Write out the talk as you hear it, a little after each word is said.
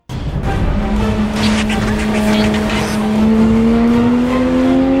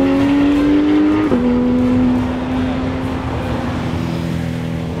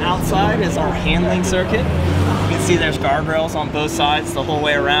guardrails on both sides the whole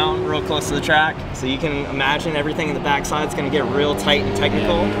way around, real close to the track. So you can imagine everything in the backside is going to get real tight and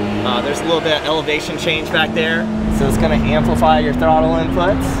technical. There's a little bit of elevation change back there, so it's going to amplify your throttle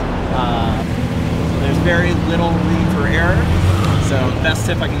inputs. So there's very little room for error. So the best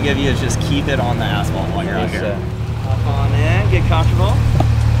tip I can give you is just keep it on the asphalt while you're out here. Hop on in, get comfortable.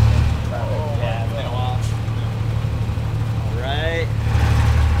 Yeah, it's been a while. All right.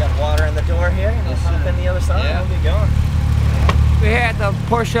 Got water in the door here, and we'll hop in the other side and we'll get going. We're here at the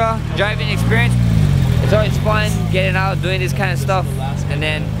Porsche driving experience. It's always fun getting out, doing this kind of stuff, and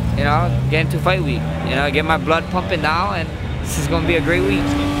then, you know, getting to fight week. You know, get my blood pumping now, and this is gonna be a great week.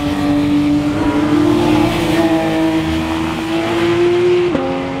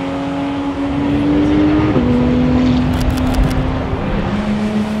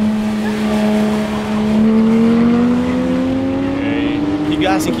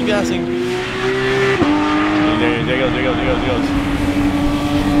 Keep gassing. There he goes.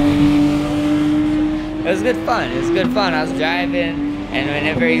 It was good fun. It was good fun. I was driving, and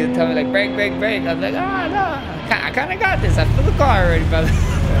whenever he would tell me like brake, I was like, oh no, I kind of got this. I feel the car already, brother.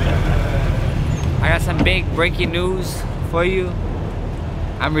 I got some big breaking news for you.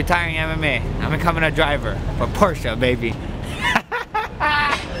 I'm retiring MMA. I'm becoming a driver for Porsche, baby.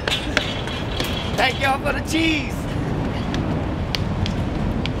 Thank y'all for the cheese.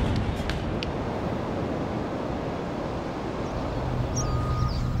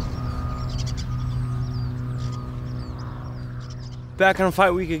 Back on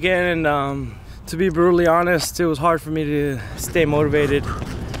fight week again, and to be brutally honest, it was hard for me to stay motivated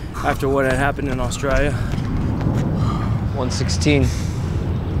after what had happened in Australia. 116,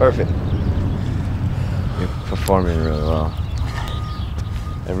 perfect. You're performing really well.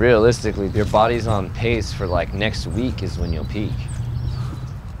 And realistically, your body's on pace for like next week is when you'll peak.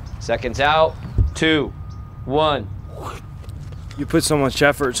 Seconds out, 2, 1. You put so much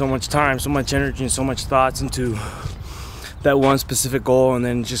effort, so much time, so much energy, and so much thoughts into that one specific goal, and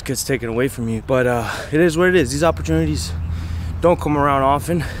then it just gets taken away from you. But it is what it is. These opportunities don't come around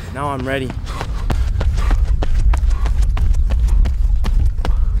often. Now I'm ready.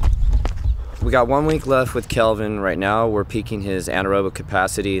 We got 1 week left with Kelvin. Right now we're peaking his anaerobic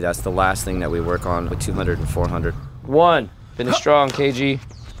capacity. That's the last thing that we work on with 200 and 400. 1, finish strong, KG.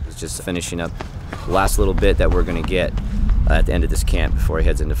 It's just finishing up the last little bit that we're gonna get at the end of this camp before he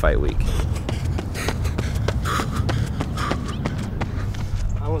heads into fight week.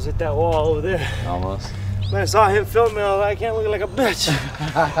 I almost hit that wall over there. Almost. Man, I saw him filming, I can't look like a bitch.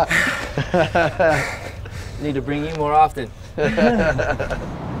 Need to bring you more often. Gotta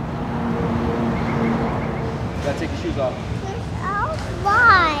take your shoes off.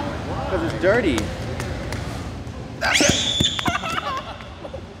 Why? Because it's dirty.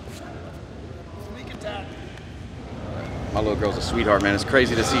 My little girl's a sweetheart, man. It's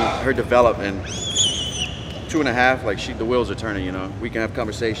crazy to see her develop, and 2.5, like the wheels are turning, you know. We can have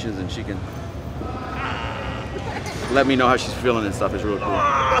conversations and she can let me know how she's feeling and stuff. It's real cool.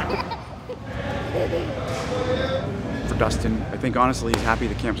 For Dustin, I think honestly he's happy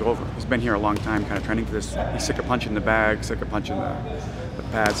the camp's over. He's been here a long time, kind of training for this. He's sick of punching the bag, sick of punching the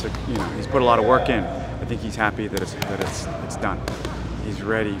pads. You know, he's put a lot of work in. I think he's happy that it's done. He's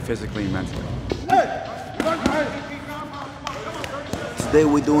ready physically and mentally. Today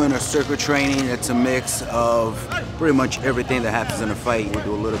we're doing a circuit training. It's a mix of pretty much everything that happens in a fight. We'll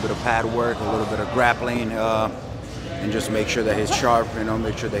do a little bit of pad work, a little bit of grappling, and just make sure that he's sharp, you know,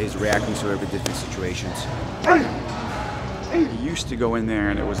 make sure that he's reacting to every different situations. He used to go in there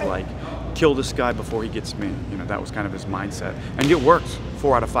and it was like, kill this guy before he gets me. You know, that was kind of his mindset. And it worked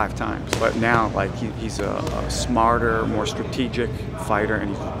 4 out of 5 times. But now, like, he's a smarter, more strategic fighter,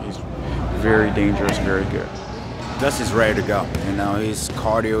 and he's very dangerous, very good. Dustin's ready to go. You know, his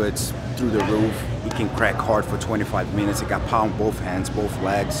cardio, it's through the roof. He can crack hard for 25 minutes. He got power on both hands, both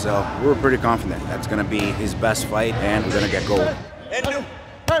legs. So we're pretty confident that's gonna be his best fight, and we're gonna get gold. And new.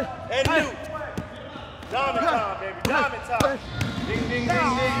 Diamond time, baby. Diamond time. Ding, ding, ding,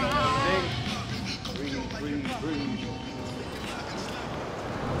 ding. Breathe.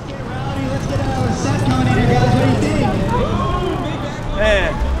 Let's get our set going in here, guys. What do you think?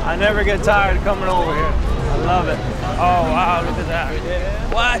 Man, I never get tired of coming over here. I love it. Oh, wow, look at that.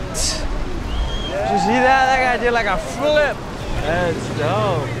 What? Did you see that? That guy did like a flip. That's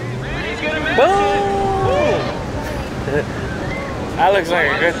dope. Boom! That looks like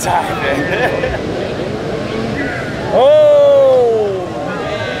a good time, man. Oh!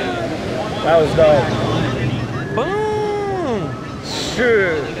 That was dope. Boom!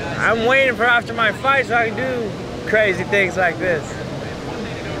 Sure. I'm waiting for after my fight so I can do crazy things like this.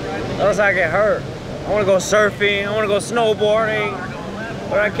 Else I get hurt. I want to go surfing. I want to go snowboarding.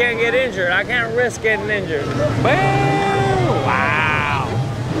 But I can't get injured. I can't risk getting injured. Wow.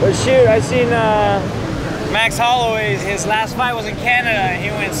 But shoot, I seen Max Holloway. His last fight was in Canada, and he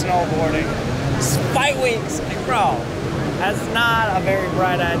went snowboarding. Fight weeks, like, bro. That's not a very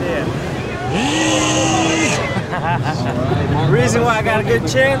bright idea. The reason why I got a good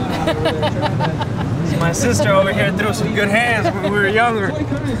chin is my sister over here threw some good hands when we were younger.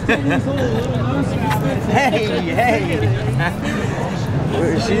 Hey.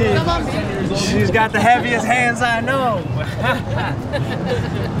 She's got the heaviest hands I know.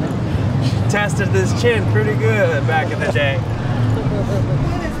 Tested this chin pretty good back in the day.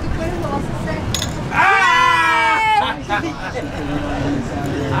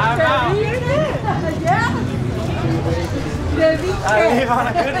 I'm out. I leave on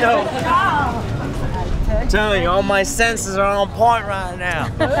a good note. I'm telling you, all my senses are on point right now.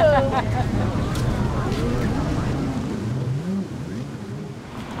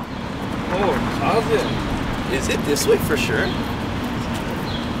 Oh, how's it? Is it this way for sure?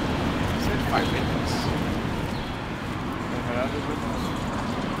 It's like 5 minutes.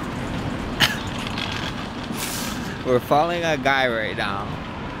 We're following a guy right now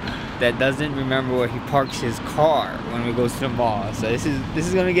that doesn't remember where he parks his car when we go to the mall. So this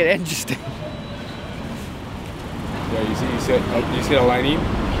is gonna get interesting. Yeah, you see the lining?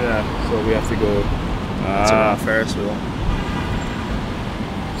 Yeah. So we have to go. Ferris wheel.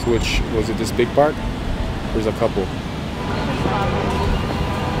 So which was it? This big park? There's a couple.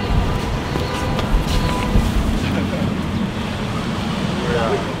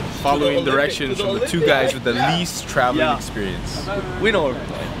 Following directions from the two guys with the least traveling experience. We know where we're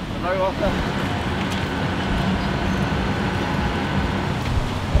going.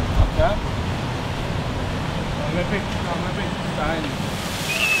 Okay. I'm gonna pick sign.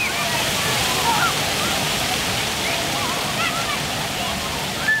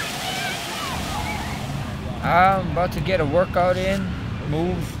 I'm about to get a workout in,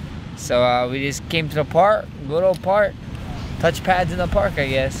 move. So we just came to the park, good old park. Touch pads in the park, I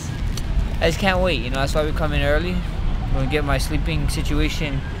guess. I just can't wait, you know, that's why we come in early. I'm gonna get my sleeping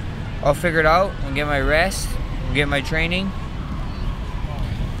situation all figured out. I'm gonna get my rest, I'm gonna get my training.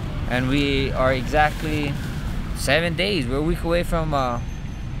 And we are exactly 7 days. We're a week away from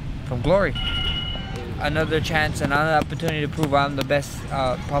glory. Another chance, another opportunity to prove I'm the best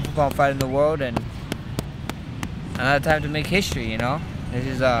pound-for-pound fighter in the world, and another time to make history, you know. This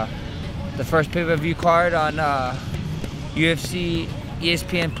is the first pay-per-view card on UFC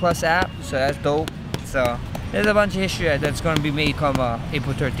ESPN Plus app, so that's dope. So there's a bunch of history that's going to be made come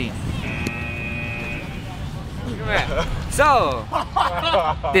April 13th. So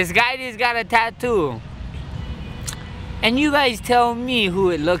this guy just got a tattoo, and you guys tell me who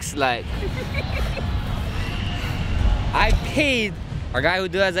it looks like. I paid our guy who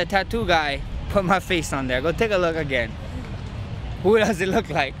does a tattoo guy put my face on there. Go take a look again. Who does it look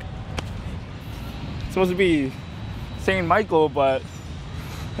like? It's supposed to be St. Michael, but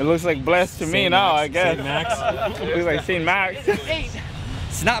it looks like Blessed to me now, I guess. St. Max. It looks like St. Max.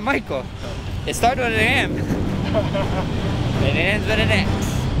 It's not Michael. It started with an M. And it ends with an X.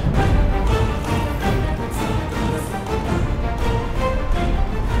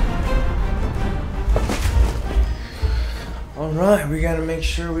 All right, we gotta make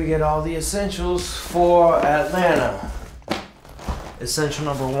sure we get all the essentials for Atlanta. Essential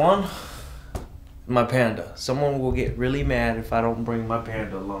number 1, my panda. Someone will get really mad if I don't bring my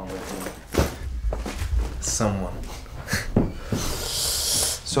panda along with me. Someone.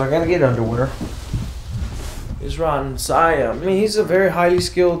 So I gotta get underwear. Isran Saya, I mean, he's a very highly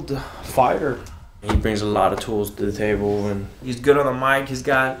skilled fighter. He brings a lot of tools to the table, and he's good on the mic. He's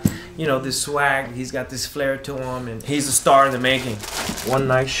got, you know, this swag. He's got this flair to him, and he's a star in the making. One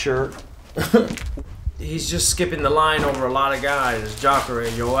nice shirt. He's just skipping the line over a lot of guys. Jacare,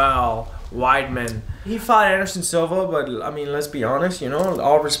 Yoel, Weidman. He fought Anderson Silva, but I mean, let's be honest, you know,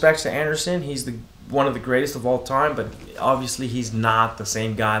 all respects to Anderson. He's one of the greatest of all time, but obviously he's not the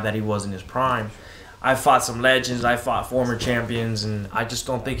same guy that he was in his prime. I fought some legends, I fought former champions, and I just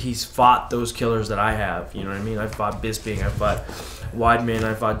don't think he's fought those killers that I have. You know what I mean? I fought Bisping, I fought Weidman,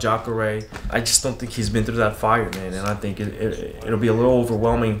 I fought Jacare. I just don't think he's been through that fire, man, and I think it'll be a little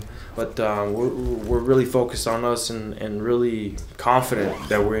overwhelming. But we're really focused on us and really confident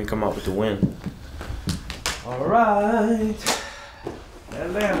that we're going to come out with the win. All right,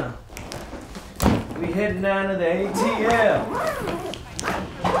 Atlanta. We heading down to the ATL.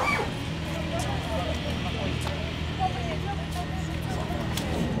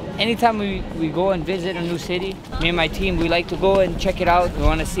 anytime we go and visit a new city, me and my team, we like to go and check it out. We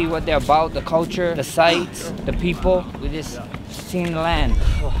want to see what they're about, the culture, the sights, the people. We just seeing the land.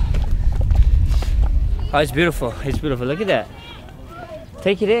 Oh, it's beautiful. It's beautiful. Look at that.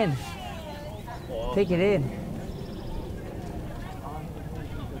 Take it in. Take it in.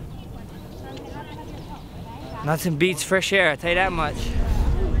 Nothing beats fresh air, I'll tell you that much.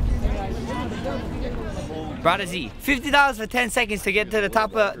 Brother Z, $50 for 10 seconds to get to the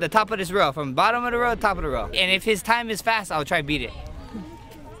top of this row, from bottom of the row, top of the row. And if his time is fast, I'll try to beat it.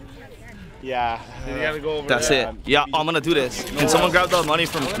 Yeah, you gotta go over That's there. it. Yeah, I'm gonna do this. Can someone grab the money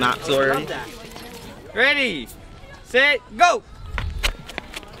from Max already? Ready, set, go!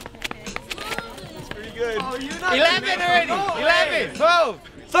 It's pretty good. Oh, 11 already, 11, 12,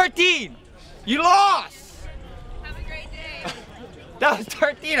 13. You lost. Have a great day. That was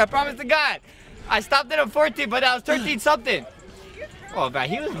 13, I promise to God. I stopped it at 14, but that was 13 something. Oh, man,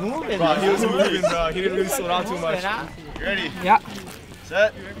 he was moving. Bro, he was moving, bro. He didn't really slow down too much. You ready? Yeah.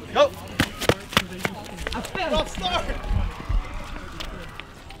 Set, go! Start!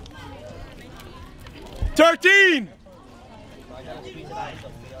 13!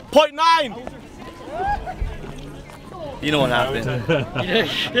 0.9! You know what happened.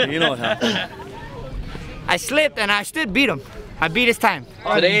 You know what happened. I slipped and I still beat him. I beat his time.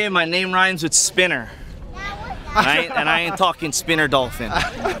 Today my name rhymes with spinner. And I ain't talking spinner dolphin.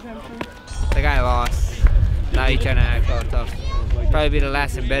 The guy lost. Now he's trying to act all tough. Probably be the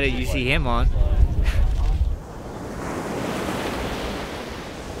last and better you see him on.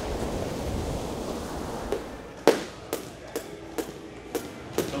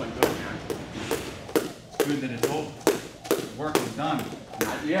 It's good that it's over. The work is done.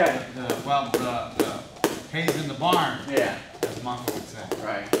 Not yet. The hay's in the barn. Yeah. As Monk would say.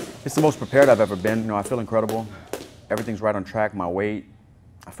 Right. It's the most prepared I've ever been. You know, I feel incredible. Everything's right on track. My weight,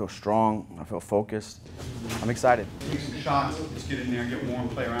 I feel strong. I feel focused. I'm excited. Take some shots. Just get in there, get warm,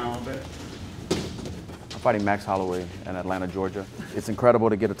 play around a little bit. I'm fighting Max Holloway in Atlanta, Georgia. It's incredible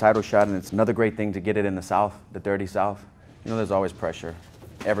to get a title shot, and it's another great thing to get it in the South, the dirty South. You know, there's always pressure.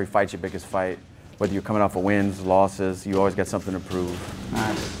 Every fight's your biggest fight. Whether you're coming off of wins, losses, you always got something to prove.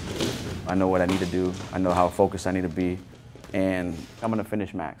 I know what I need to do. I know how focused I need to be. And I'm gonna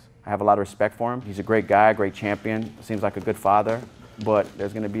finish Max. I have a lot of respect for him. He's a great guy, great champion. Seems like a good father. But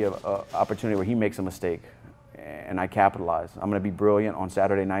there's gonna be an opportunity where he makes a mistake, and I capitalize. I'm gonna be brilliant on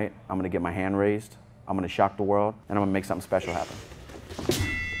Saturday night. I'm gonna get my hand raised. I'm gonna shock the world, and I'm gonna make something special happen.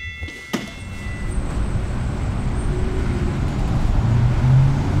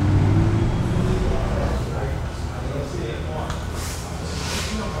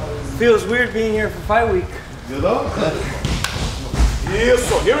 Feels weird being here for fight week. Yes,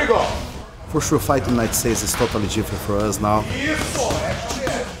 so here we go. For sure, fight in the United States is totally different for us now.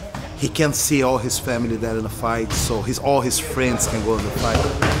 He can't see all his family there in the fight, so all his friends can go in the fight.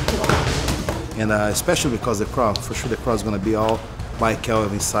 And especially because the crowd, for sure the crowd's gonna be all by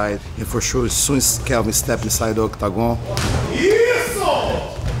Kelvin side. And for sure, as soon as Kelvin steps inside the octagon,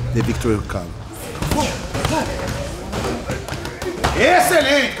 the victory will come.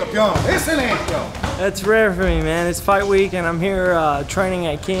 Excelente, campeão. Excelente, campeão. It's rare for me, man. It's fight week, and I'm here training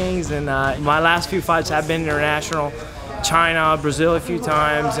at King's, and my last few fights have been international. China, Brazil a few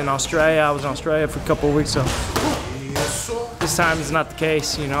times, and Australia. I was in Australia for a couple of weeks, so this time is not the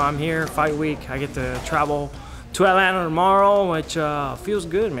case. You know, I'm here, fight week. I get to travel to Atlanta tomorrow, which feels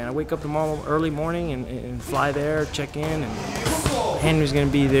good, man. I wake up tomorrow early morning and fly there, check in, and Henry's gonna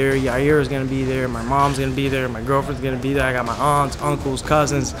be there, Yair's gonna be there, my mom's gonna be there, my girlfriend's gonna be there. I got my aunts, uncles,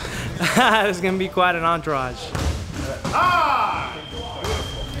 cousins. It's gonna be quite an entourage.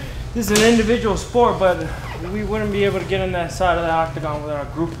 This is an individual sport, but we wouldn't be able to get in that side of the octagon without a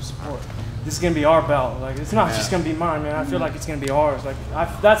group of support. This is gonna be our belt. Like, it's not just gonna be mine, man. I feel like it's gonna be ours. Like,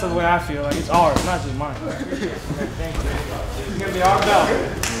 that's the way I feel. Like, it's ours, not just mine. Thank you. It's gonna be our belt.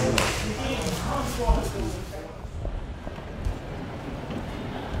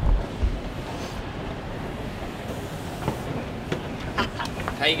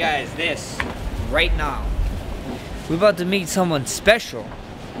 Tell you guys this right now. We're about to meet someone special.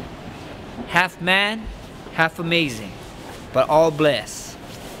 Half man, half amazing, but all blessed.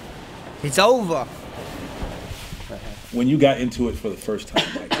 It's over. When you got into it for the first time,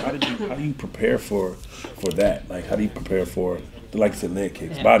 like how do you prepare for that? Like how do you prepare for the likes of leg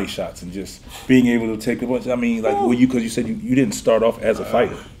kicks, body shots, and just being able to take the punch? I mean, like were you, because you said you didn't start off as a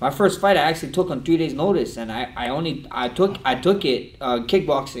fighter. My first fight I actually took on 3 days notice, and I took it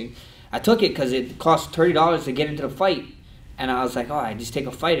kickboxing. I took it because it cost $30 to get into the fight, And I was like, oh, I just take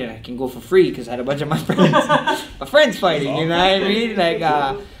a fight and I can go for free because I had a bunch of my friends fighting, you know what I mean? Like,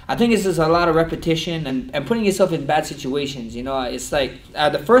 I think it's just a lot of repetition and putting yourself in bad situations, you know? It's like,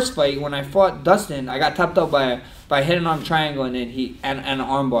 the first fight, when I fought Dustin, I got tapped out by a head and arm triangle and then and an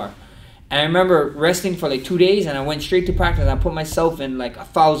arm bar. And I remember resting for like 2 days and I went straight to practice and I put myself in like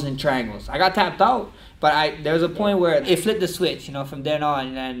 1,000 triangles. I got tapped out, but there was a point where it flipped the switch, you know, from then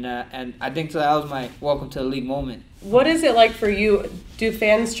on. And I think that was my welcome to the league moment. What is it like for you? Do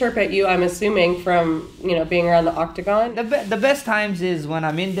fans chirp at you, I'm assuming, from, you know, being around the octagon? The best times is when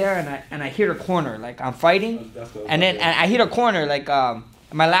I'm in there and I hear the corner, like I'm fighting, and then I hear the corner, like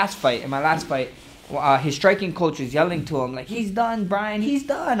in my last fight, his striking coach was yelling to him, like, he's done, Brian, he's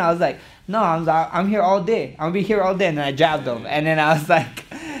done. I was like, no, I'm here all day. I'm gonna be here all day. And then I jabbed him, and then I was like,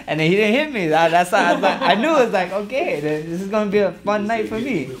 and then he didn't hit me. That's why I was like, I knew it was like, okay, this is gonna be a fun night for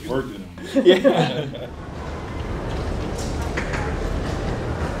me. Yeah.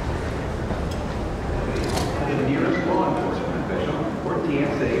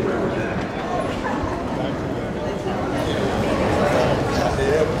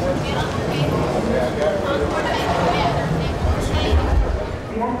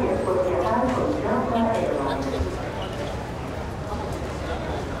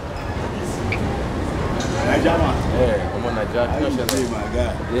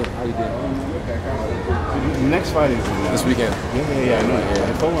 The next fight is this weekend. Yeah, I know.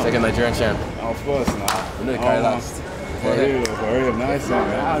 Yeah. Second Nigerian champ. Of course, now. We know Kai last. For real, nice one,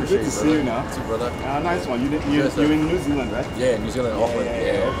 man. Good to see you now. Too, brother. Nice one. You in New Zealand, right? Yeah, New Zealand, Auckland.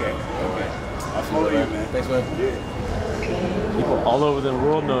 Yeah. Okay. I'll follow you, man. Thanks, man. People all over the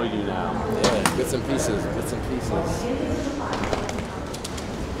world know you now. Yeah, bits and pieces.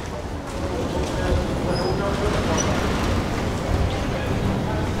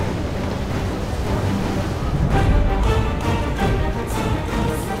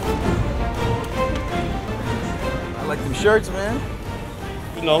 I like them shirts, man.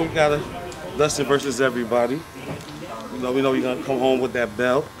 You know, we got a Dustin versus everybody. We know we're gonna come home with that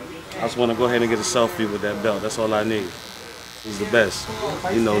belt. I just want to go ahead and get a selfie with that belt. That's all I need. He's the best.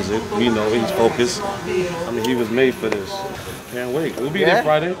 He knows it. We know he's focused. I mean, he was made for this. Can't wait. We'll be there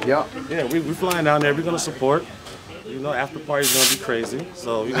Friday. Yeah. Yeah, we're flying down there. We're gonna support. You know, after party's gonna be crazy.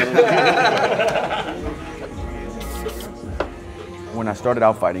 So we're gonna. When I started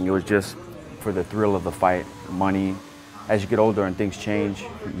out fighting, it was just for the thrill of the fight, money. As you get older and things change,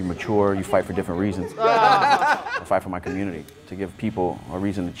 you mature, you fight for different reasons. I fight for my community, to give people a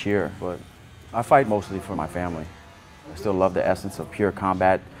reason to cheer. But I fight mostly for my family. I still love the essence of pure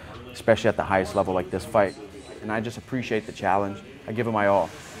combat, especially at the highest level like this fight. And I just appreciate the challenge. I give it my all.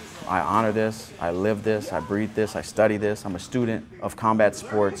 I honor this, I live this, I breathe this, I study this. I'm a student of combat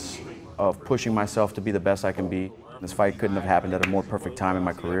sports, of pushing myself to be the best I can be. This fight couldn't have happened at a more perfect time in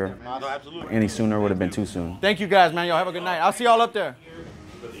my career. Any sooner would have been too soon. Thank you guys, man. Y'all have a good night. I'll see y'all up there.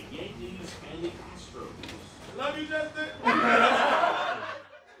 Love you, Justin.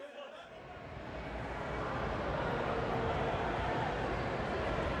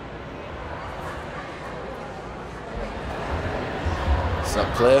 What's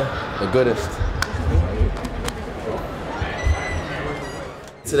up, Claire? The goodest.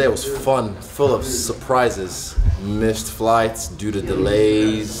 Today was fun, full of surprises. Missed flights due to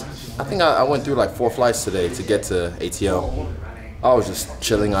delays. I think I went through like 4 flights today to get to ATL. I was just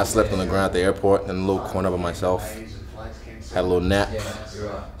chilling. I slept on the ground at the airport in a little corner by myself. Had a little nap.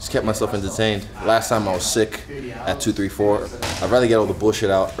 Just kept myself entertained. Last time I was sick at 234. I'd rather get all the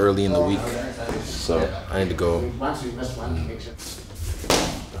bullshit out early in the week. So I need to go.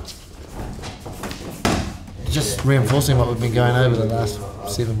 Just reinforcing what we've been going over the last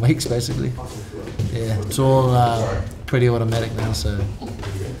 7 weeks, basically. Yeah, it's all pretty automatic now, so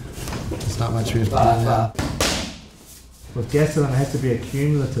there's not much we have to do now. With Gastelum, it has to be a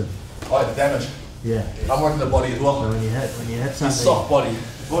cumulative. Oh, the damage. Yeah. I'm working the body as well. So when you hit something, it's soft body.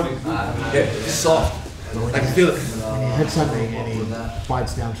 Yeah, it's soft. I can feel it. When you hit something and he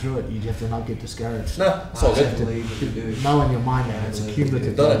bites down through it, you have to not get discouraged. No, it's all good. Know in your mind that it's a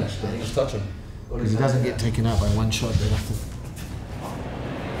cumulative damage. Just touch him. Because he doesn't get taken out by one shot that often.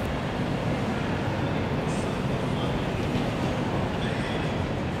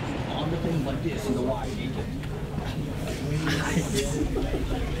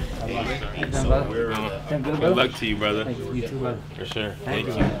 Good luck to you, brother. Thank you, too, brother. For sure. Thank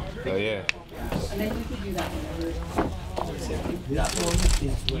you. Hell yeah.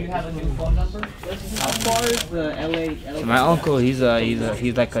 Do you have a new phone number? How far is the LA? My uncle, he's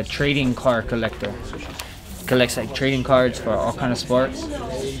like a trading card collector. Collects like trading cards for all kind of sports.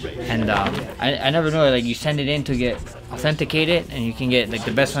 And I never know, like you send it in to get authenticate it, and you can get like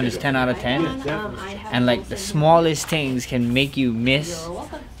the best one is 10 out of 10, and like the smallest things can make you miss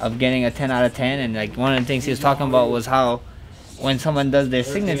of getting a 10 out of 10. And like one of the things he was talking about was how when someone does their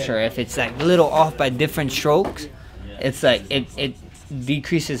signature, if it's like a little off by different strokes, it's like it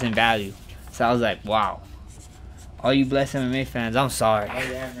decreases in value. So I was like, wow, all you Blessed MMA fans, I'm sorry.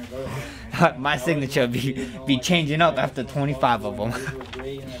 My signature be changing up after 25 of them.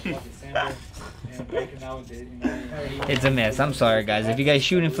 It's a mess. I'm sorry, guys. If you guys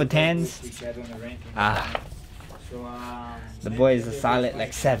shooting for 10s, the boy is a solid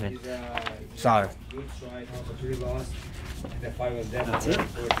like 7. Sorry. That's it.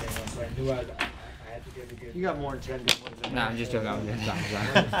 You got more than 10. Nah, I'm just joking.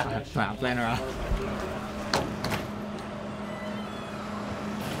 I'm playing around.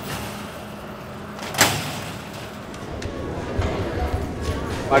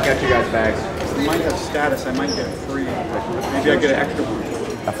 I got you guys bags. I might have status. I might get free. Maybe I get an extra one.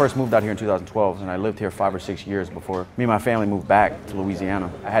 I first moved out here in 2012, and I lived here 5 or 6 years before me and my family moved back to Louisiana.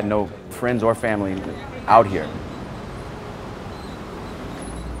 I had no friends or family out here.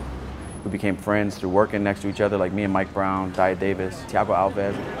 We became friends through working next to each other, like me and Mike Brown, Dia Davis, Thiago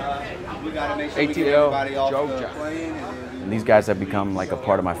Alves, ATL, Joe. And these guys have become like a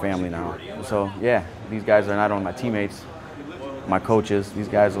part of my family now. So yeah, these guys are not only my teammates, my coaches, these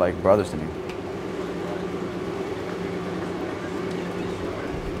guys are like brothers to me.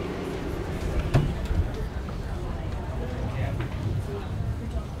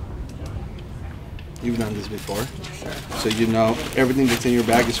 You've done this before, so you know everything that's in your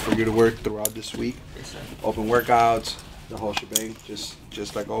bag is for you to work throughout this week. Open workouts, the whole shebang,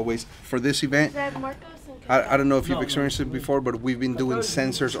 just like always. For this event, I don't know if you've experienced it before, but we've been doing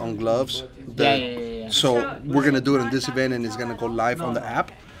sensors on gloves. Yeah. So we're gonna do it on this event, and it's gonna go live on the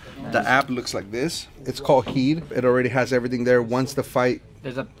app. The app looks like this. It's called Heed. It already has everything there. Once the fight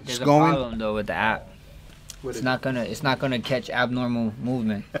There's a going, problem though with the app. It's not gonna catch abnormal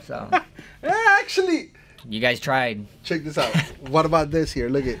movement. So. Actually, you guys tried. Check this out. What about this here?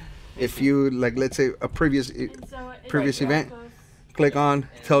 Look at, if you like, let's say a previous event, click on,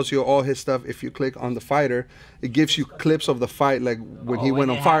 tells you all his stuff. If you click on the fighter, it gives you clips of the fight, like when he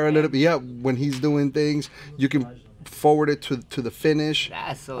went on fire a little bit. Yeah, when he's doing things, you can forward it to the finish.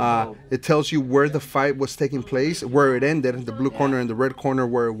 That's so dope. It tells you where the fight was taking place, where it ended, the blue corner and the red corner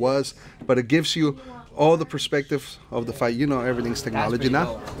where it was, but it gives you all the perspectives of the fight. You know, everything's technology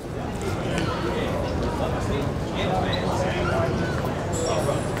now.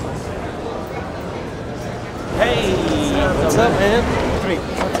 Hey, what's up, man?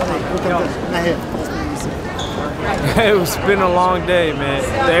 It's been a long day, man.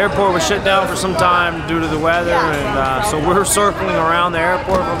 The airport was shut down for some time due to the weather, and so we're circling around the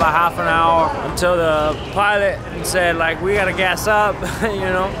airport for about half an hour until the pilot said, like, we gotta gas up, you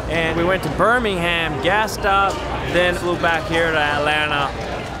know. And we went to Birmingham, gassed up, then flew back here to Atlanta.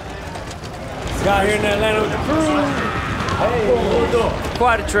 Got here in Atlanta with the crew. Hey,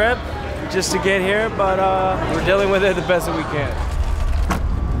 quite a trip just to get here, but we're dealing with it the best that we can.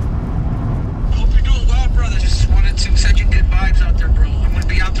 Hope you're doing well, brother. Just wanted to send you good vibes out there, bro. I'm gonna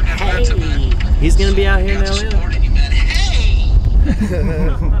be out there in Atlanta, man. He's gonna be out here in Atlanta. You, man. Hey!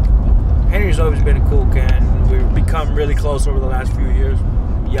 Henry's always been a cool cat. We've become really close over the last few years.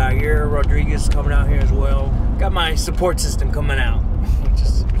 Yair Rodriguez coming out here as well. Got my support system coming out,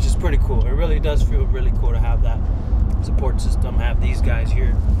 which is pretty cool. It really does feel really cool to have that support system, have these guys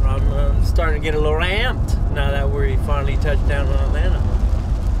here. I'm starting to get a little amped now that we finally touched down in Atlanta.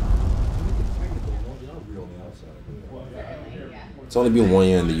 It's only been 1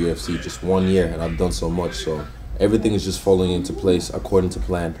 year in the UFC, just 1 year, and I've done so much, so everything is just falling into place according to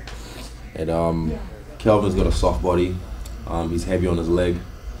plan. And Kelvin's got a soft body, he's heavy on his leg,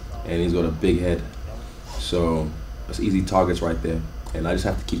 and he's got a big head. So it's easy targets right there, and I just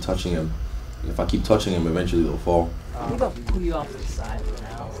have to keep touching him. If I keep touching him, eventually they'll fall. I'm gonna pull you off to the side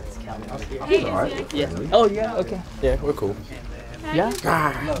now. Hey, alright. Yeah. Oh yeah. Okay. Yeah, we're cool. Yeah.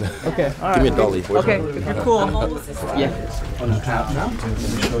 Okay. All right. Give me a dolly. Okay. You're cool. Yeah. On the top now. Let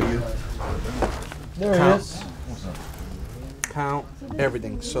me show you. There Count. it is. Count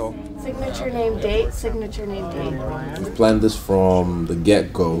everything. So. Signature name, date. Signature name, date. We've planned this from the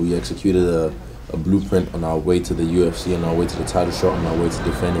get-go. We executed a blueprint on our way to the UFC, on our way to the title shot, on our way to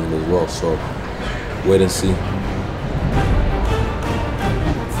defending it as well. So wait and see.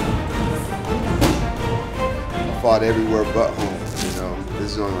 I fought everywhere but home. You know,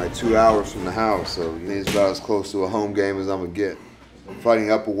 this is only like 2 hours from the house, so it's about as close to a home game as I'm gonna get.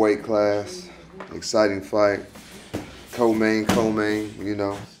 Fighting upper weight class, exciting fight. Co-main, you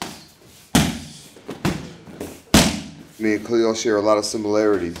know. Me and Khalil share a lot of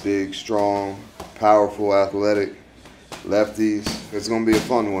similarities. Big, strong, powerful, athletic, lefties. It's gonna be a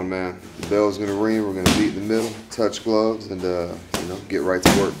fun one, man. The bell's gonna ring, we're gonna beat in the middle, touch gloves, and get right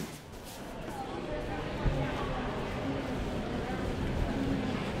to work.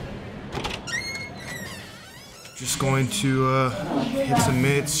 Just going to hit some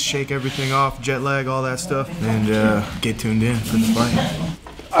mitts, shake everything off, jet lag, all that stuff, and get tuned in for the fight.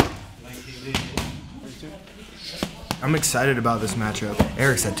 I'm excited about this matchup.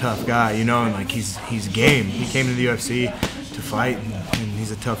 Eric's a tough guy, you know, and like he's game. He came to the UFC to fight, and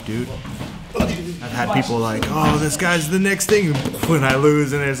he's a tough dude. I've had people like, oh, this guy's the next thing when I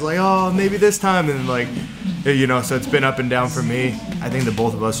lose, and it's like, oh, maybe this time, and like, you know, so it's been up and down for me. I think that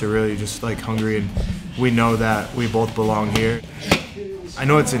both of us are really just like hungry, and we know that we both belong here. I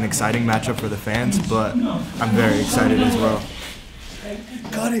know it's an exciting matchup for the fans, but I'm very excited as well.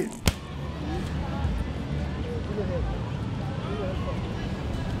 Got it.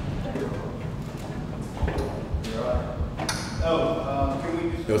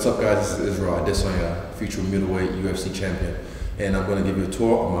 Yo, what's up, guys? This is Israel Adesanya, future middleweight UFC champion, and I'm going to give you a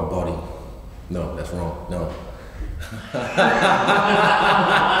tour of my body. No, that's wrong. No. When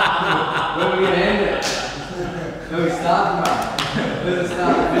are we gonna end it? No, stop, man. Let's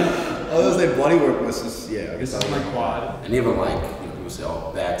stop. I was say body work was just, yeah. I guess This is my quad. And even like, people say,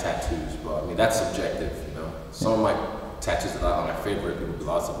 oh, bad tattoos, but I mean, that's subjective, you know. Some of my tattoos that are my favorite, people be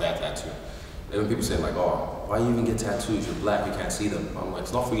like, oh, it's a bad tattoo. And when people say like, oh, why you even get tattoos? You're black, you can't see them. I'm like,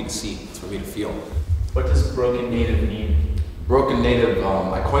 it's not for you to see, it's for me to feel. What does broken native mean? Broken Native,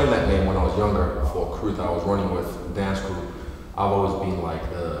 I coined that name when I was younger for a crew that I was running with, dance crew. I've always been like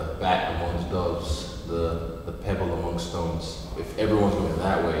the bat amongst doves, the pebble amongst stones. If everyone's going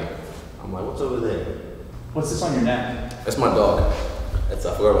that way, I'm like, what's over there? What's this on your neck? That's my dog. I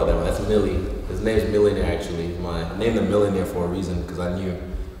forgot about that one. That's Millie. His name's Millionaire actually. I named him Millionaire for a reason because I knew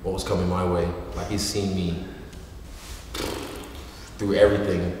what was coming my way. Like he's seen me through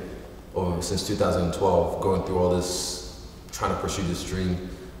everything since 2012, going through all this, trying to pursue this dream.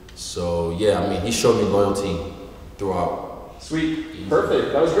 So yeah, I mean, he showed me loyalty throughout. Sweet.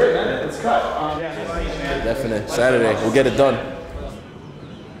 Perfect. That was great, man. Let's cut. Definite. Saturday, we'll get it done.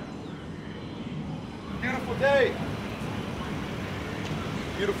 Beautiful day.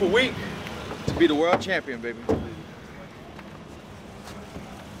 Beautiful week to be the world champion, baby.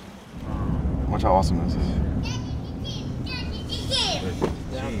 Watch how awesome this is.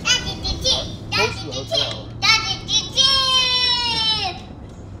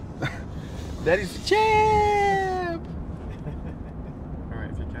 Daddy's the champ! Alright,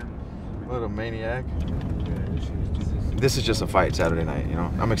 if you can. Little maniac. This is just a fight Saturday night, you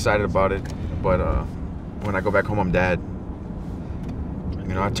know? I'm excited about it, but when I go back home, I'm dad.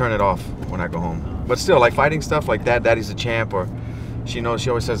 You know, I turn it off when I go home. But still, like fighting stuff like that, Daddy's the champ, or she knows, she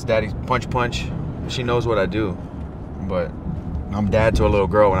always says, Daddy, punch, punch. She knows what I do. But I'm dad to a little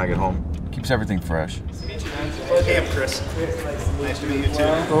girl when I get home. Keeps everything fresh. Hey, I'm Chris. Nice to meet you too. I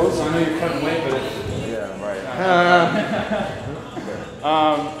know you're cutting weight, but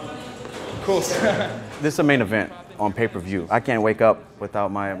Cool. This is a main event on pay-per-view. I can't wake up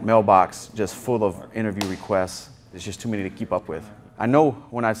without my mailbox just full of interview requests. There's just too many to keep up with. I know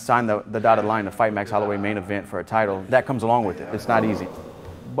when I signed the dotted line to fight Max Holloway main event for a title, that comes along with it. It's not easy,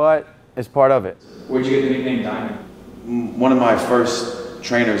 but it's part of it. Where'd you get the nickname Diamond? One of my first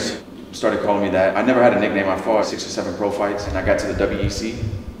trainers started calling me that. I never had a nickname. I fought 6 or 7 pro fights, and I got to the WEC,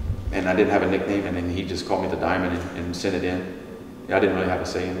 and I didn't have a nickname, and then he just called me the Diamond and sent it in. Yeah, I didn't really have a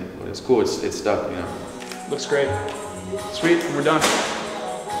say in it, but it's cool. It's stuck, you know. Looks great. Sweet, we're done.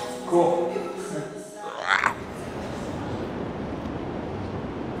 Cool.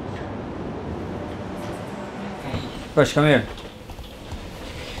 Rush, come here.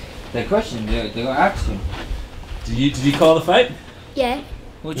 The question, they're gonna ask you. Did you call the fight? Yeah.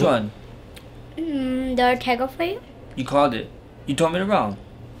 Which one? The Ortega fight. You called it. You told me the wrong.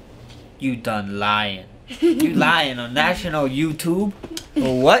 You done lying. You lying on national YouTube?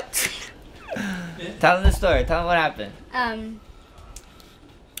 What? Tell them the story. Tell them what happened.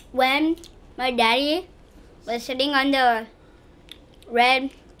 When my daddy was sitting on the red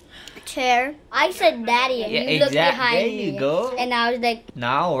chair, I said daddy and you looked behind me. There you go. And I was like,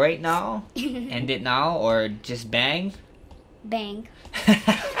 now, right now? End it now or just bang? Bang.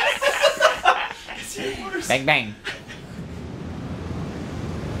 Bang bang.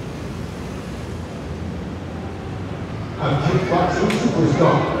 A kickboxing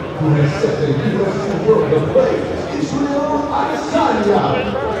superstar who has set the UFC world ablaze, Israel Adesanya.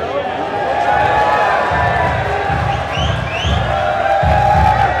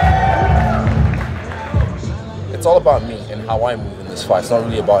 it's all about me and how I move in this fight. It's not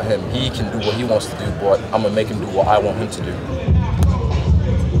really about him. He can do what he wants to do, but I'm gonna make him do what I want him to do.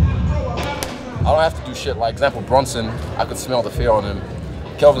 I don't have to do shit. Like, example, Brunson, I could smell the fear on him.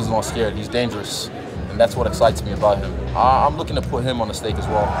 Kelvin's not scared. He's dangerous, and that's what excites me about him. I'm looking to put him on the stake as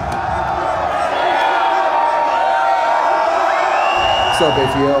well. What's up,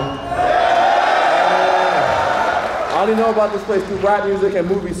 ATL? I only know about this place through rap music and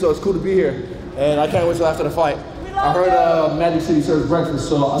movies, so it's cool to be here. And I can't wait till after the fight. I heard Magic City serves breakfast,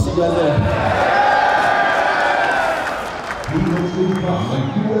 so I'll see you guys there. He looks to become a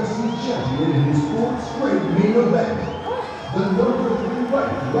UFC champion in his fourth straight main event. The #3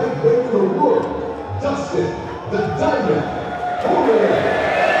 ranked lightweight in the world, Dustin the Diamond Poirier.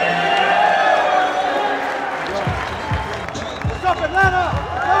 What's up, Atlanta?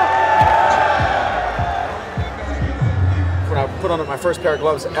 When I put on my first pair of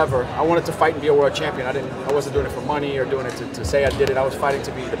gloves ever, I wanted to fight and be a world champion. I wasn't doing it for money or doing it to say I did it. I was fighting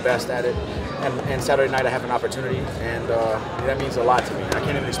to be the best at it. And Saturday night I have an opportunity, and that means a lot to me. I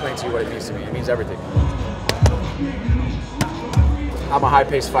can't even explain to you what it means to me. It means everything. I'm a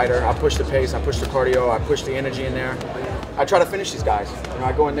high-paced fighter. I push the pace, I push the cardio, I push the energy in there. I try to finish these guys. You know,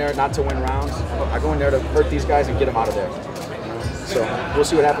 I go in there not to win rounds. I go in there to hurt these guys and get them out of there. You know? So we'll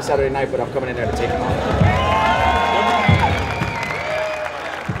see what happens Saturday night, but I'm coming in there to take them out.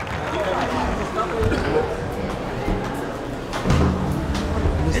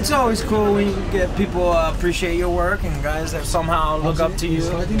 It's always cool when you get people appreciate your work and guys that somehow look up to you.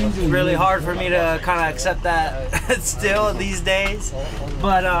 It's really hard for me to kind of accept that still these days,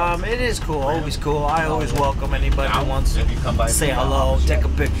 but it is cool, always cool. I always welcome anybody who wants to say hello, take a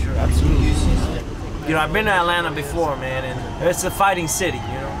picture, absolutely. You know, I've been to Atlanta before, man, and it's a fighting city, you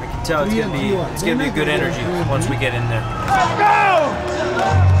know. I can tell it's gonna be a good energy once we get in there. Let's go!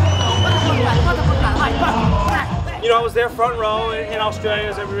 You know, I was there front row in Australia,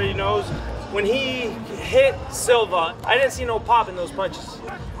 as everybody knows. When he hit Silva, I didn't see no pop in those punches.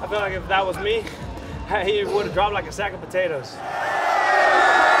 I feel like if that was me, he would have dropped like a sack of potatoes.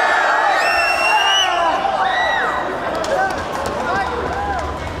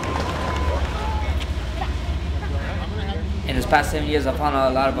 In this past 7 years, I found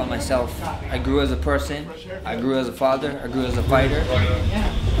out a lot about myself. I grew as a person, I grew as a father, I grew as a fighter.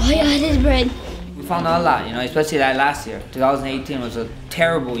 Oh yeah, this bread. We found out a lot, you know, especially that last year. 2018 was a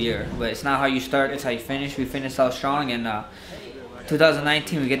terrible year, but it's not how you start, it's how you finish. We finished out strong, and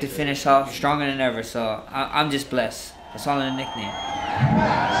 2019 we get to finish off stronger than ever, so I'm just blessed. That's all in a nickname.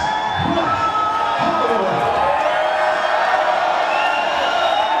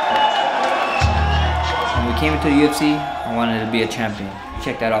 When we came into the UFC, I wanted to be a champion.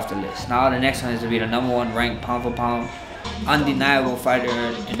 Check that off the list. Now the next one is to be the #1 ranked pound for pound, undeniable fighter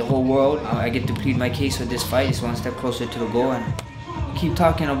in the whole world. I get to plead my case with this fight. It's one step closer to the goal, and keep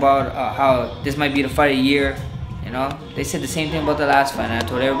talking about how this might be the fight of the year. You know, they said the same thing about the last fight, and I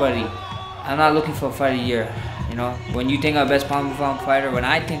told everybody, I'm not looking for a fight of the year. You know, when you think of best pound for pound fighter, when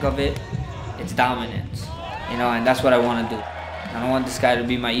I think of it, it's dominance. You know, and that's what I want to do. I don't want this guy to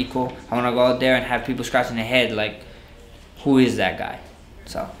be my equal. I want to go out there and have people scratching their head like, who is that guy?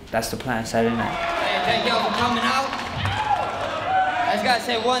 So that's the plan Saturday night. Hey, thank y'all for coming out. I just gotta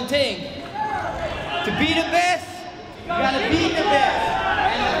say one thing. To be the best, you gotta beat the best.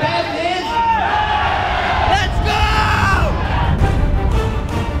 And the best is, let's go!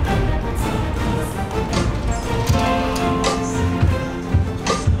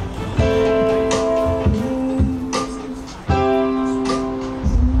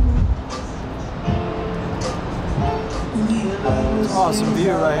 Awesome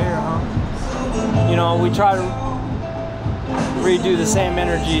view right here, huh? You know, we try to redo the same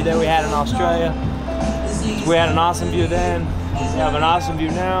energy that we had in Australia. We had an awesome view then, we have an awesome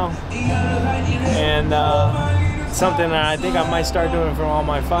view now, and something that I think I might start doing for all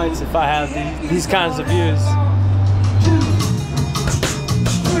my fights if I have these kinds of views. 2,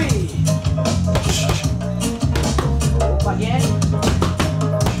 3.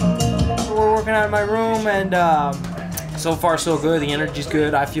 We're working out in my room, and so far so good. The energy's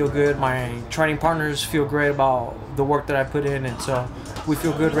good, I feel good, my training partners feel great about the work that I put in, and so we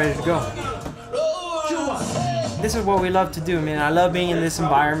feel good, ready to go. This is what we love to do, man. I love being in this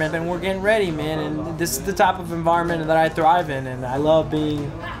environment, and we're getting ready, man, and this is the type of environment that I thrive in, and I love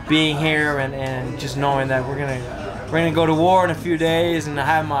being here and just knowing that we're gonna go to war in a few days, and I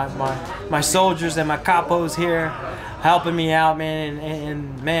have my soldiers and my capos here helping me out, man,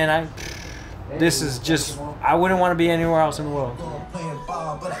 and man, this is just, I wouldn't want to be anywhere else in the world.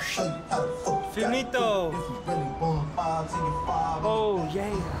 Finito. Oh,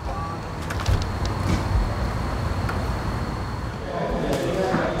 yeah.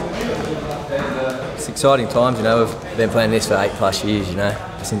 It's exciting times, you know. We've been planning this for 8+ years, you know,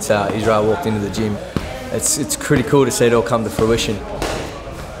 since Israel walked into the gym. It's pretty cool to see it all come to fruition.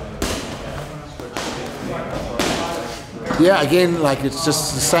 Yeah, again, like it's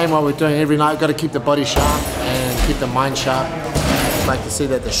just the same what we're doing every night. Got to keep the body sharp and keep the mind sharp. I'd like to see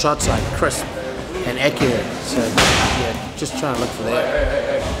that the shots are crisp and accurate. So yeah, just trying to look for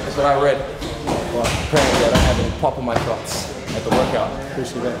that. That's what I read. Well, apparently I don't have any pop on my shots at the workout. Who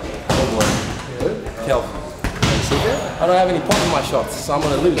see that? Kel. You see that? I don't have any pop in my shots, so I'm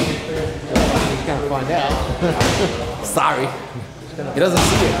gonna lose. You're gonna find out. Sorry. He doesn't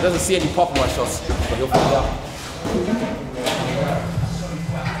see it. He doesn't see any pop in my shots, but he'll find out.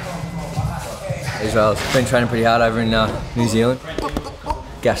 Israel's been training pretty hard over in New Zealand.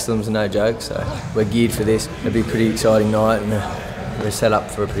 Gastelum's no joke, so we're geared for this. It'll be a pretty exciting night, and we're set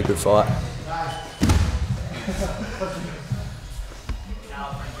up for a pretty good fight.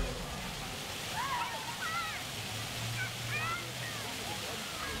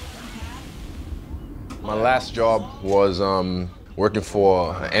 My last job was working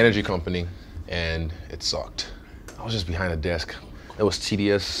for an energy company, and it sucked. I was just behind a desk. It was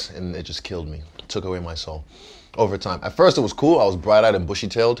tedious, and it just killed me. It took away my soul over time. At first, it was cool. I was bright-eyed and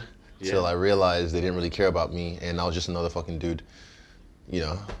bushy-tailed till I realized they didn't really care about me, and I was just another fucking dude, you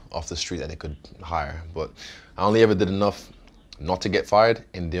know, off the street that they could hire. But I only ever did enough not to get fired,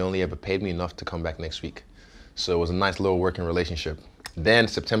 and they only ever paid me enough to come back next week. So it was a nice little working relationship. Then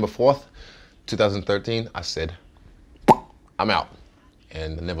September 4th, 2013, I said, I'm out,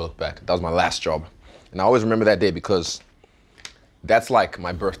 and I never looked back. That was my last job. And I always remember that day because that's like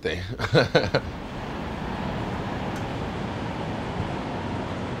my birthday.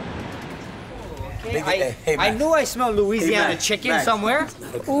 I knew I smelled Louisiana chicken somewhere.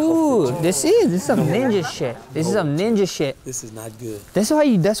 Ooh, this is some ninja shit. This is some ninja shit. This is not good. That's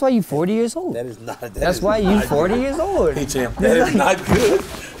why you 40 years old. That is not. That's why you 40 years old. Hey champ, that is not good.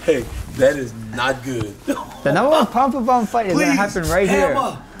 Hey, that is not good. The number one pump fight is gonna happen right here.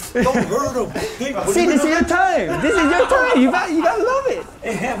 Don't hurt him. See, this is your time. This is your time. You gotta love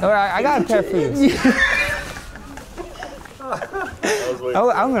it. All right, I got a pair for you.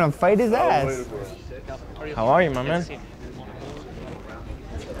 I'm gonna fight his ass. How are you, my man?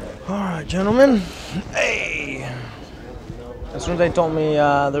 All right, gentlemen. Hey. As soon as they told me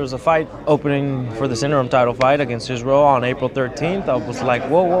there was a fight opening for this interim title fight against Israel on April 13th, I was like,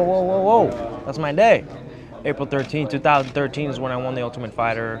 whoa. That's my day. April 13th, 2013 is when I won the Ultimate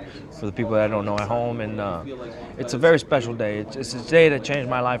Fighter, for the people that don't know at home, and it's a very special day. It's a day that changed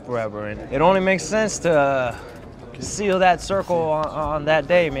my life forever, and it only makes sense to seal that circle on that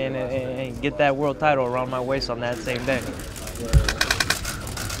day, man, and get that world title around my waist on that same day.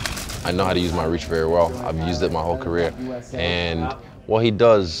 I know how to use my reach very well. I've used it my whole career. And what he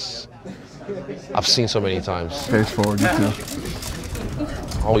does, I've seen so many times. Pace forward, you too.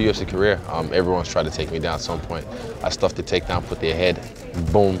 Whole UFC career, everyone's tried to take me down at some point. I stuffed the takedown, put their head,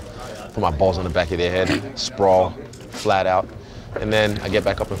 boom, put my balls on the back of their head, sprawl, flat out, and then I get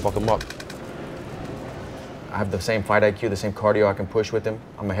back up and fuck them up. I have the same fight IQ, the same cardio I can push with him.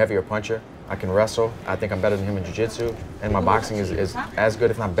 I'm a heavier puncher. I can wrestle. I think I'm better than him in jiu-jitsu. And my boxing is as good,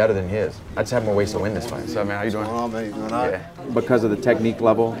 if not better than his. I just have more ways to win this fight. What's up, man? How you doing? Oh, man, you doing all right? Yeah. Because of the technique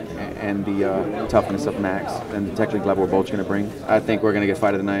level and the toughness of Max and the technique level we're both going to bring, I think we're going to get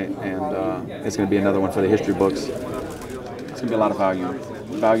fight of the night, and it's going to be another one for the history books. It's going to be a lot of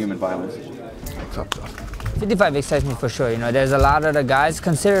volume and violence. 55 excites me for sure. You know, there's a lot of the guys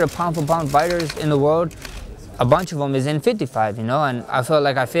considered pound-for-pound fighters in the world. A bunch of them is in 55, you know, and I feel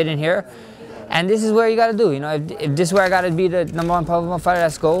like I fit in here. And this is where you gotta do, you know, if this is where I gotta be the number one pound-for-pound fighter,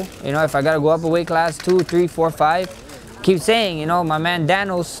 let's go. You know, if I gotta go up a weight class, 2, 3, 4, 5, keep saying, you know, my man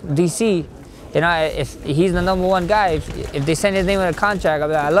Danos, DC, you know, if he's the number one guy, if they send his name in a contract, I'll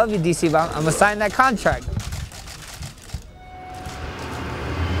be like, I love you, DC, but I'm gonna sign that contract.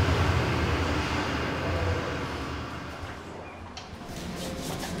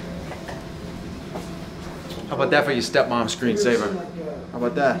 How about that for your stepmom screensaver? How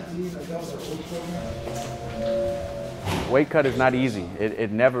about that? Weight cut is not easy.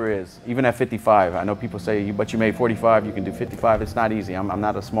 It never is. Even at 55. I know people say, but you made 45, you can do 55. It's not easy. I'm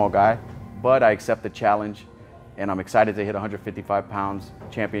not a small guy, but I accept the challenge, and I'm excited to hit 155 pounds,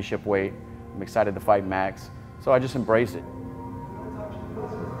 championship weight. I'm excited to fight Max, so I just embrace it.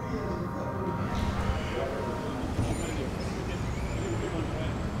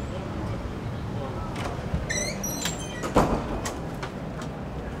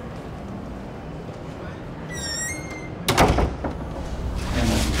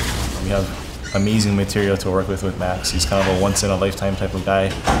 We have amazing material to work with Max. He's kind of a once-in-a-lifetime type of guy.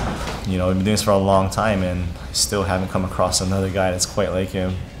 You know, I've been doing this for a long time, and I still haven't come across another guy that's quite like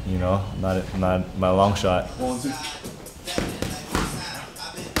him. You know, not by a long shot.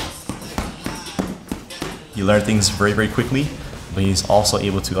 You learn things very, very quickly, but he's also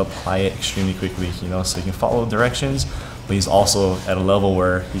able to apply it extremely quickly. You know, so he can follow directions, but he's also at a level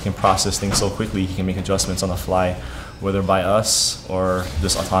where he can process things so quickly. He can make adjustments on the fly, whether by us or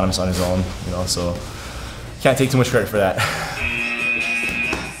just autonomous on his own. You know, so can't take too much credit for that.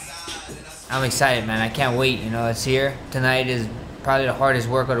 I'm excited, man. I can't wait. You know, it's here. Tonight is probably the hardest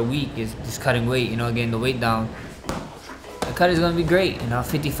work of the week, is just cutting weight, you know, getting the weight down. The cut is going to be great, you know,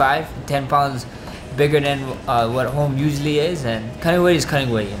 55, 10 pounds bigger than what home usually is, and cutting weight is cutting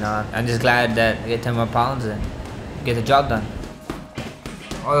weight, you know. I'm just glad that I get 10 more pounds and get the job done.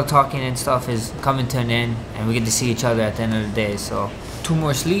 All the talking and stuff is coming to an end, and we get to see each other at the end of the day. So 2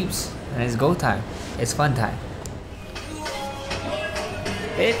 more sleeps, and it's go time. It's fun time.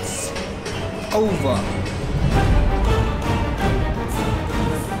 It's over.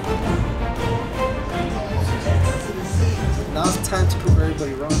 Now it's time to prove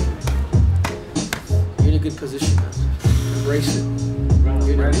everybody wrong. You're in a good position, man. Embrace it.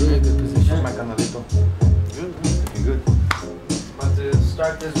 You're in a really good position. Good. Looking good. About to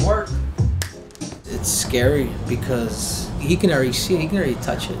start this work. It's scary because he can already see it. He can already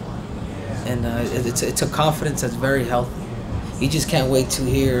touch it, and it's a confidence that's very healthy. He just can't wait to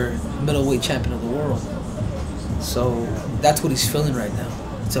hear middleweight champion of the world. So that's what he's feeling right now.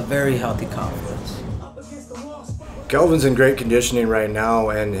 It's a very healthy confidence. Kelvin's in great conditioning right now,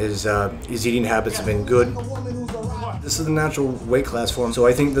 and his eating habits have been good. This is the natural weight class for him, so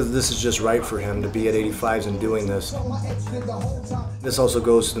I think that this is just right for him to be at 85s and doing this. This also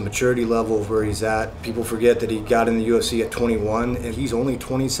goes to the maturity level of where he's at. People forget that he got in the UFC at 21, and he's only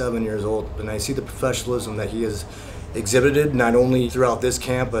 27 years old. And I see the professionalism that he has exhibited, not only throughout this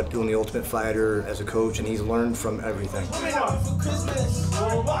camp, but doing the Ultimate Fighter as a coach, and he's learned from everything.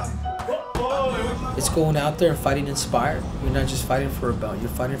 It's going out there and fighting inspired. You're not just fighting for a belt, you're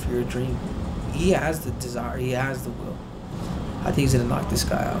fighting for your dream. He has the desire, he has the will. I think he's gonna knock this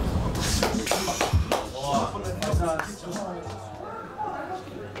guy out.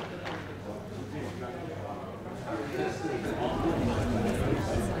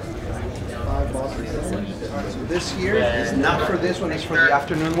 So this here is not for this one, it's for the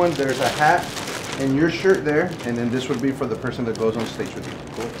afternoon one. There's a hat and your shirt there, and then this would be for the person that goes on stage with you.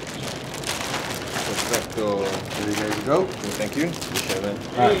 Cool. Perfecto. There you go. Thank you.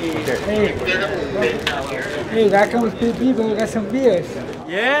 Hey, that comes to people, we got some beers.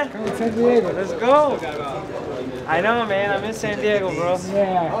 Yeah? Come to San Diego. Let's go. I know, man. I'm in San Diego, bro.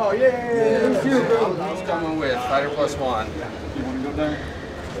 Yeah. Oh, yeah. Thank you, bro. Who's coming with? Fighter plus one. You want to go there?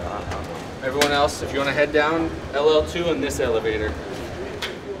 Everyone else, if you want to head down LL2 in this elevator.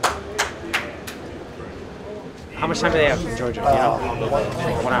 How much time do they have from Georgia? 1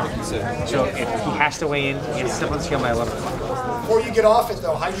 hour. So if he has to weigh in, he has to step on the scale by 11 o'clock. Before you get off it,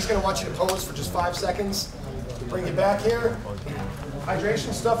 though, Heidi's going to want you to pose for just 5 seconds. Bring you back here.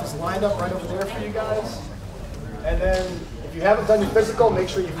 Hydration stuff is lined up right over there for you guys. And then, if you haven't done your physical, make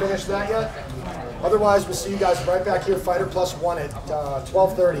sure you finish that yet. Otherwise, we'll see you guys right back here, Fighter Plus One at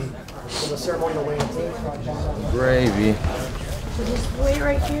 12:30 for the ceremonial weigh-in. Gravy. So just wait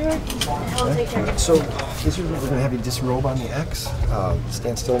right here. I'll take care of it. So this is we're going to have you disrobe on the X,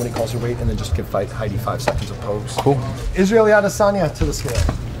 stand still when he calls your weight, and then just give Heidi 5 seconds of pose. Cool. Israel Adesanya to the scale.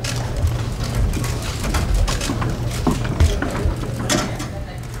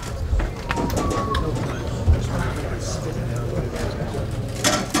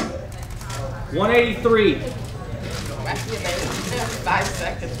 $183. 5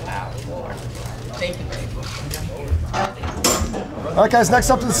 seconds. Wow. More. Thank you, baby. All right, guys, next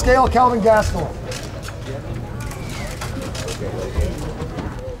up to the scale, Kelvin Gastelum.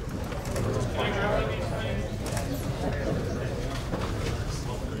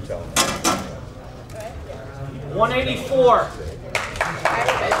 $184.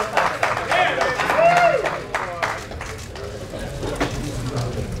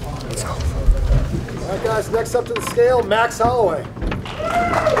 All right, guys, next up to the scale, Max Holloway.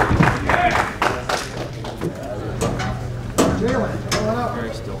 Jalen, come on up.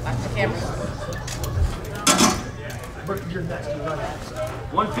 Very still. Watch the camera. You're next. You're right next.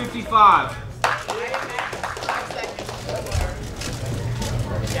 155.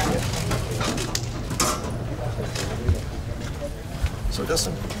 So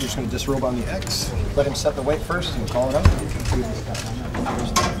Dustin, you're just going to disrobe on the X, let him set the weight first, and call it out.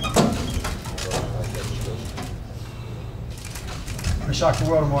 I shocked the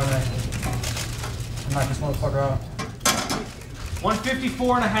world tomorrow night. Knock this motherfucker out.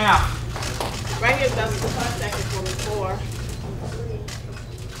 154 and a half. Right here, Dustin. 5 seconds for me. 4.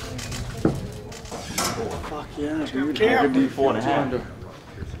 Fuck yeah, dude. Yeah. 154 and a half. Can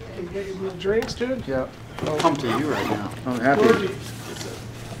you get you some drinks, dude? Yeah. I'll come to you right now. I'm happy.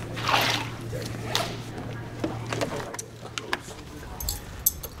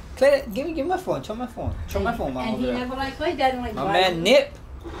 Clay, give me my phone. Show my phone. Show my phone, Mom. And he never like played that and like. My man Nip.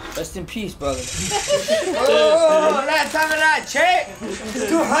 Rest in peace, brother. Oh, last time I checked,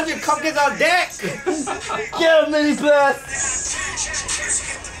 200 cupcakes on deck. Get him, Mini Plus.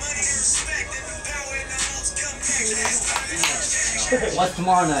 What's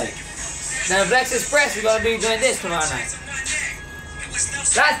tomorrow night? Now, Flex Express is gonna be doing this tomorrow night.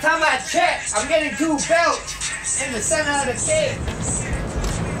 Last time I checked, I'm getting 2 belts in the center of the cake.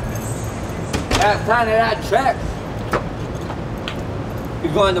 Last time that I checked,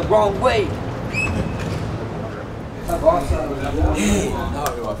 you're going the wrong way. My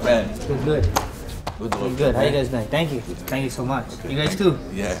friend. Good. Good. How you guys doing? Thank you. Thank you so much. You guys too.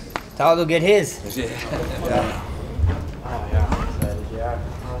 Yeah. Taldo get his. Yeah.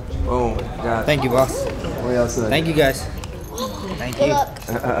 Boom. Thank you, boss. What else? Thank you, guys. Thank you.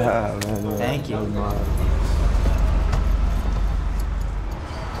 Thank you.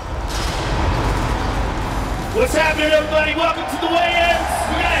 What's happening, everybody? Welcome to the weigh-ins.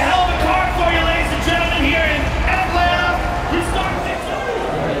 We got a hell of a card for you, ladies and gentlemen, here in Atlanta. We start things off.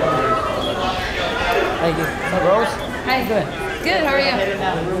 Thank you. What's up, Rose? How you doing? Good. How are you?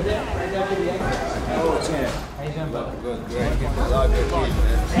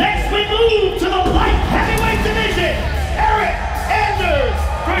 Next, we move to the light heavyweight division. Eric Anders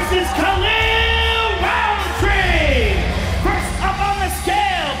versus Khalil Roundtree. First up on the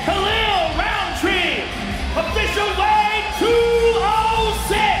scale, Khalil Roundtree. Official weight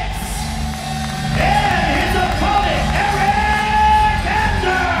 206. And his opponent, Eric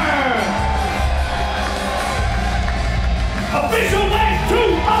Anders. Official weight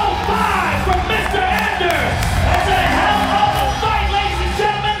 205 from Mr. Anders. That's a hell of a fight, ladies and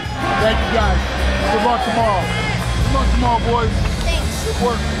gentlemen. Thank you guys. Good luck tomorrow. Good luck tomorrow, boys. Thanks. Good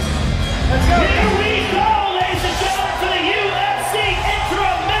work. Let's go. Here we go, ladies and gentlemen, for the UFC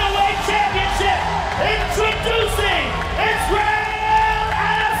Interim Middleweight Championship. Introducing Israel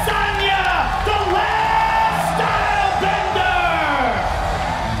Adesanya, the last style bender.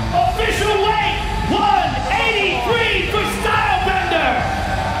 Official weight 183 for style bender.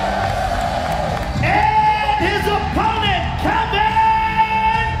 And his opponent,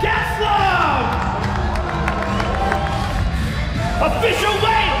 Kelvin Gastelum. Official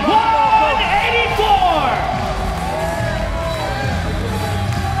weight 184.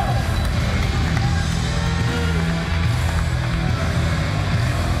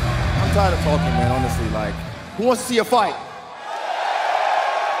 I'm tired of talking, man, honestly. Like, who wants to see a fight?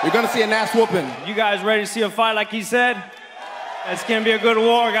 You're gonna see an ass whooping. You guys ready to see a fight like he said? It's gonna be a good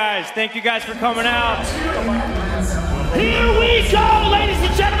war, guys. Thank you guys for coming out. Here we go, ladies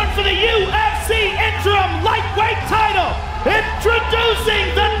and gentlemen, for the UFC Interim Lightweight title.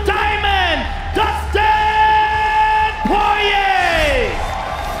 Introducing the Diamond, Dustin Poirier.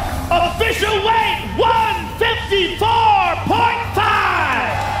 Official weight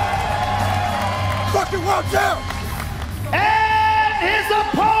 154.5. Fucking world champ. And his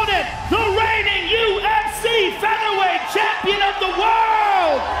opponent, the reigning UFC Featherweight Champion of the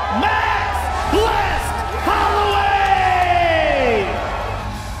World, Max Blessed Holloway.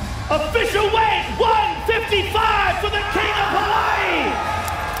 Official weight 155 for the King of Hawaii.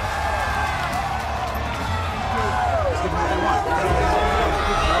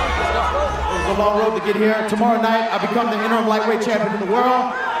 It was a long road to get here. Tomorrow night, I become the interim lightweight champion of the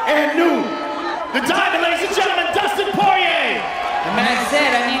world. And new. The Diamond, ladies and gentlemen, Dustin Poirier. The man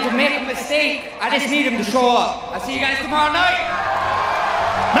said I need to make a mistake. I just need him to show up. I'll see you guys tomorrow night.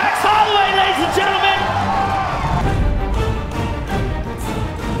 Max Holloway, ladies and gentlemen.